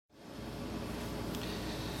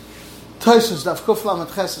Tosfos Daf Kuf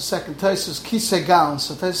Lamed Ches, the second Tosfos Kisei Gal.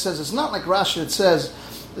 So Tosfos says it's not like Rashi. It says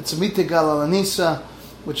it's a mite gal alanisa,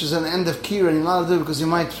 which is an end of kira, and you're not allowed to do it because you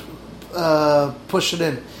might push it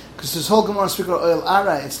in. Because this whole Gemara speaks about oil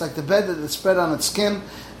aray. It's like the bed that is spread on its skin,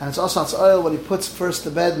 and it's also its oil what he puts first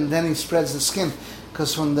the bed and then he spreads the skin.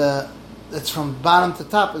 Because it's from bottom to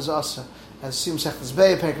top is also as Sim Sechtes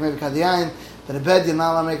Bey, Perek maybe Kadiyayin, that a bed you're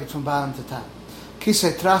not allowed to make it from bottom to top.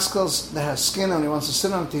 Kisei Traskels that has skin, and when he wants to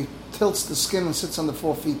sit on it, he tilts the skin and sits on the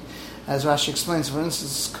 4 feet. As Rashi explains, for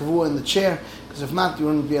instance, kavua in the chair, because if not, you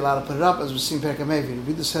wouldn't be allowed to put it up, as we've seen Perek Mevi.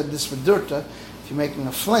 We just said this for Durta, if you're making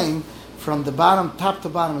a flame, from the bottom, top to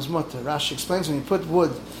bottom is mutter. Rashi explains when you put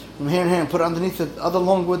wood from here and here and put it underneath the other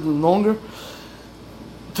long wood longer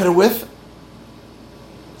to the width,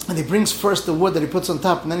 and he brings first the wood that he puts on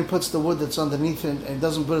top, and then he puts the wood that's underneath it, and he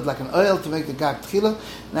doesn't put it like an oil to make the gag tchila,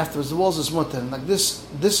 and afterwards the walls is mutter. And like this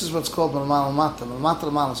is what's called malmal matal.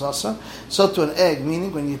 Malmal mal is also so to an egg,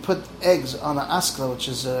 meaning when you put eggs on an askla, which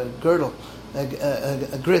is a girdle,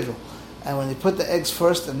 a griddle, and when you put the eggs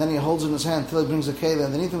first, and then he holds it in his hand until he brings the keli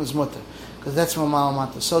underneath him, it's mutter, because that's malmal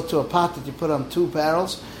matal. So to a pot that you put on 2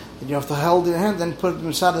 barrels, that you have to hold in your hand, then put it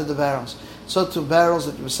inside of the barrels. So to barrels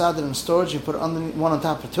that you decided in storage, you put underneath, one on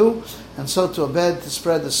top of 2, and so to a bed to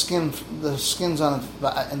spread the skins on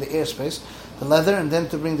it in the airspace, the leather, and then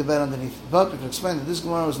to bring the bed underneath. But we can explain that this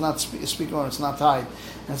Gemara is not speaking when it's not tied,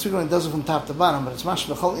 and speaking when it does it from top to bottom, but it's much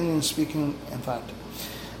the whole Indian speaking in fact.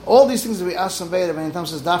 All these things that we ask some Beda many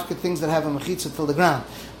times is dafka things that have a mechitza till the ground,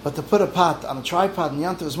 but to put a pot on a tripod in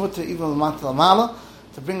Yantav is mutter even with matal amala,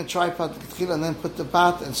 to bring a tripod to and then put the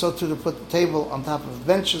pot, and so too to put the table on top of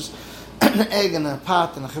benches, an egg and a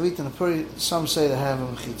pot and a chavit and a puri, some say they have a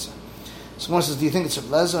mechitza. So one says, do you think it's a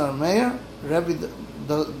Blezer or a Meir?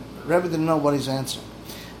 Rebbe didn't know what he's answering.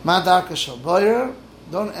 Ma darka shel boyer,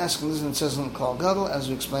 don't ask him this, and it says in the Klal Gadol, as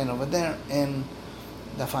we explain over there in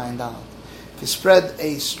Dafayin Dalad. If you spread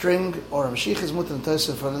a string or a mashich is mutter and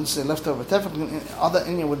Tosfos, for instance, leftover tefach, other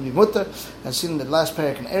Inyan would be mutter, as seen in the last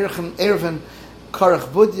parak in Erevin, Karach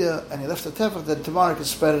Budya, and he left the tefach, that tomorrow can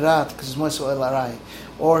spread it out because it's moiso el arai.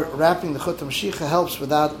 Or wrapping the chut mashicha helps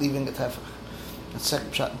without leaving the tefach. That's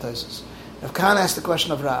second pshat in Tosfos. Rav Khan asked the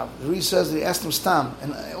question of Rav. The Reed says that he asked him stam,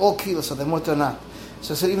 and all kilos are they mutter or not.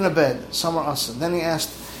 So he said even a bed, some are asa. Then he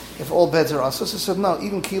asked if all beds are asa. So he said no,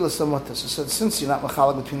 even kilos are mutter. So he said since you're not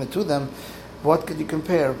machalak between the two of them, what could you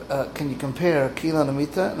compare? Can you compare kilo and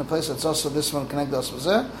mita in a place that's also this one connected also with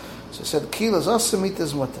that? So he said kilos asa, mita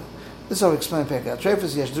is mutter. This is how we explain Pekah.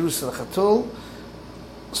 Trefus yesh drusa lechatul.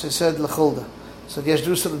 So he said lechulda. So yesh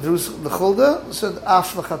drusa lechulda. He said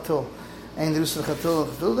af lechatul. Ein drusa lechatul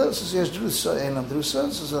lechulda. So yesh drusa ein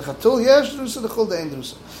drusa. So lechatul yesh drusa lechulda ein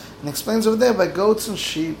drusa. And explains over there by goats and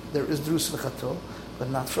sheep there is drusa lechatul, but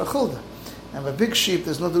not for a chulda. And by big sheep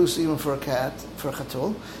there's no drusa even for a cat, for a chatul.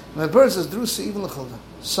 And by birds there's drusa even lechulda.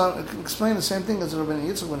 So it can explain the same thing as Rabbeinu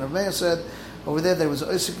Yitzchak when Rabbeinu said. Over there was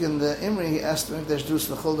Isaac in the Imri. He asked him if there's Drus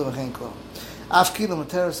L'Chulda V'chein Klo. Af Kilo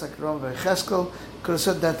Materis like Ram Cheskel could have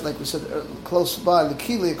said that, like we said close by the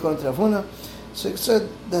Kili according to Rav Huna. So he said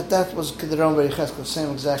that was the Ram Cheskel,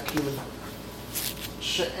 same exact Kili.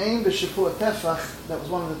 She'ein b'shipur tefach. That was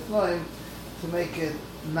one of the tnoim to make it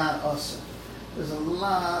not asa. There's a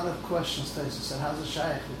lot of questions. Taisa said, how's it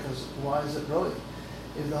shaykh? Because why is it roi?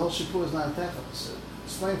 If the whole shipur is not a tefach, so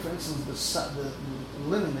explain, for instance, the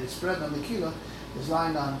linen they spread on the kila is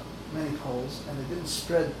lying on many poles, and they didn't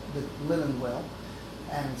spread the linen well,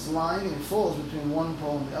 and it's lying and it falls between one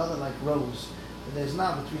pole and the other like rows. But there's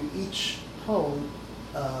not between each pole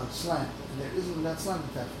slant. And there isn't that slant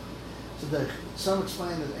tefach. So some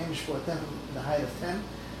explain that Ein Shapur tefach, the height of 10,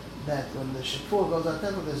 that when the shapur goes out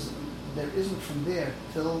tefach, there isn't from there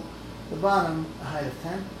till the bottom a height of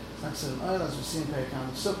 10. It's not said in oil, as we see in Perikam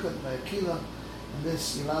Sukkot by a kila. And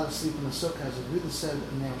this, you're allowed to sleep in the sukkah, as Rita said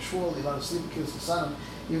in the name of Shmuel, you're allowed to sleep in Kibbutz Hasanim,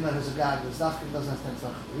 even though it has a gag. The Zdafka doesn't have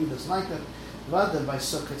 10 tefach. Rita's like that. Rather, by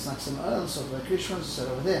sukkah, it's not some oil, so by Krishmas, it's said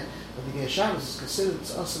over there. But the Gei Shabbos is considered,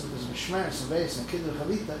 it's also because of Mishmeres and Beis and Kiddur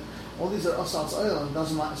Chavita. All these are also it's oil, and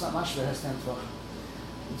it's not mashver, it has 10 tefach.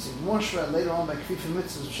 It's in more shred, later on by Kfifa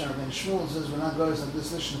Mitzvahs, which are Ben Shmuel says, we're not going like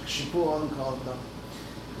this lishon, Shipur Olim called them.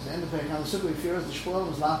 Because the end of Perikam Sukkah, we fear as the Shipur Olim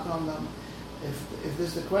was locked on them. If this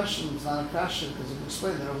is the question, it's not a kasha, because you can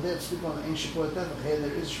explain that over there, it's speaking on Ein Shapur Tefach, here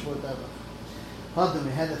there is Shapur Tefach. Hadam,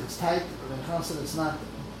 we had that it's tight, but when Khan said it's not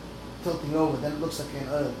tilting over, then it looks like an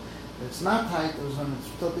oil. If it's not tight, it was when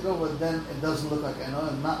it's tilting over, then it doesn't look like an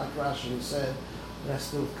oil, not like Rashi who said, it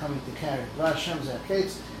has to do with coming to carry. Rashi Hashem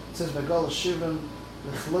Zakates, it says, Bagol Shivim,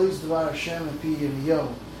 L'chlois Dvar Hashem and Pi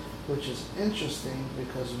Yirmiyahu. which is interesting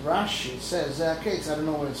because Rashi says, Kates, I don't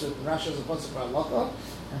know where it's written. Rashi has a pasuk for halacha,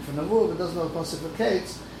 and for Nevuah, but doesn't have a pasuk for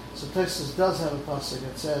Kates. So Tosfos does have a pasuk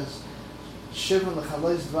that says, Shivan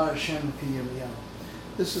l'chalois dvar Hashem ki Yirmiyahu.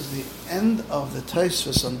 This is the end of the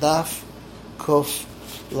Tosfos on Daf Kuf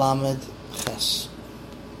Lamed Ches.